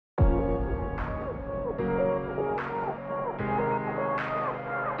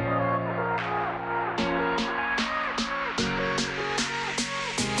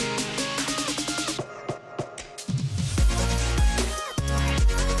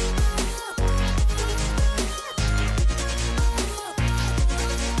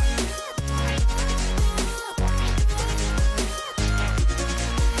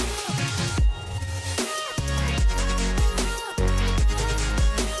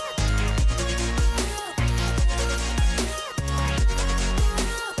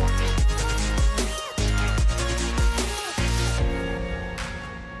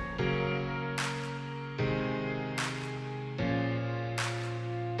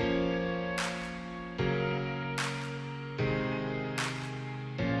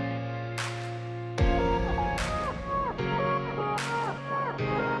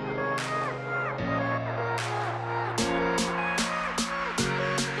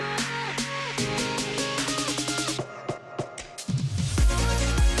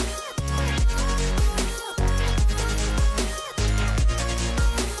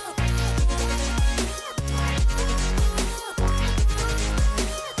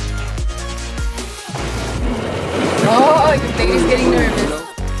Oh, your baby's getting nervous.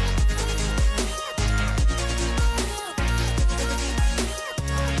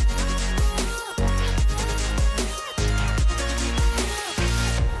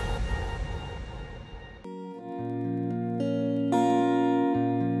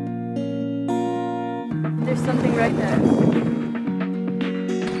 There's something right there.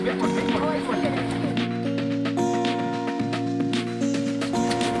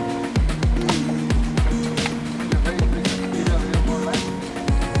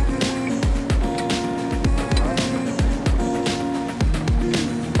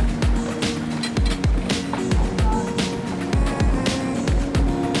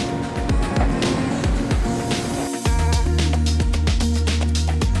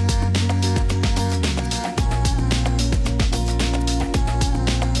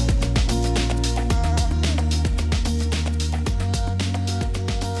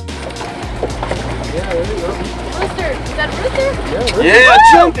 Rooster, is that Rooster? Yeah,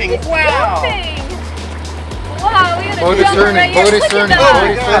 jumping! Wow! Jumping! Wow, we got a Boat is jump turning, right here. boat is Look at turning, that.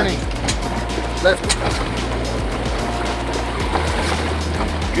 boat is turning. Let's go.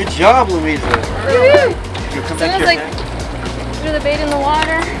 Good job, Luiza. Woo! You come So back it's here. like, threw the bait in the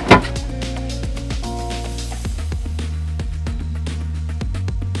water.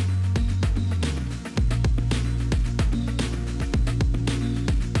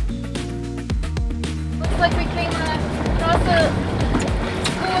 Looks like we came across a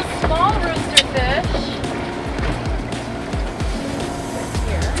cool small roosterfish.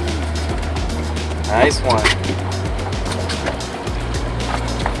 Here. Nice one.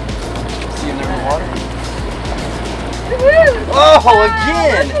 See him there in the water? Woo-hoo! Oh, Wow,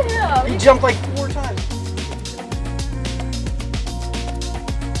 again! look at him. He jumped like 4 times.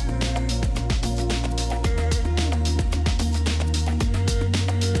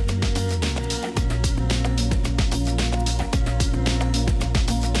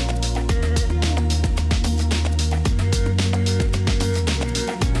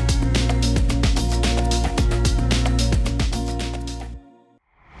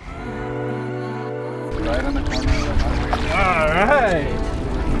 Right on the corner of the highway.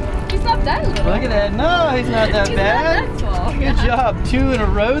 Alright. He's not that little. Look at that. No, he's not that He's bad. not that small. Good job. 2 in a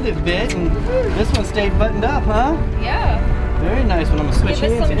row that bit, and this one stayed buttoned up, huh? Yeah. Very nice one. I'm going to switch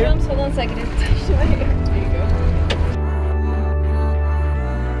Give us hands some here. jumps. Hold on a second. It's touched my hair. There you go.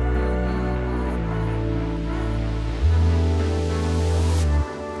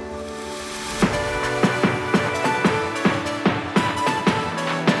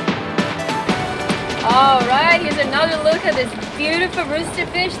 Alright, here's another look at this beautiful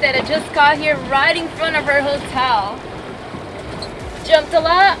roosterfish that I just caught here right in front of our hotel. Jumped a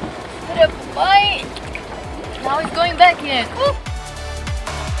lot, put a bite. Now he's going back in. Woo!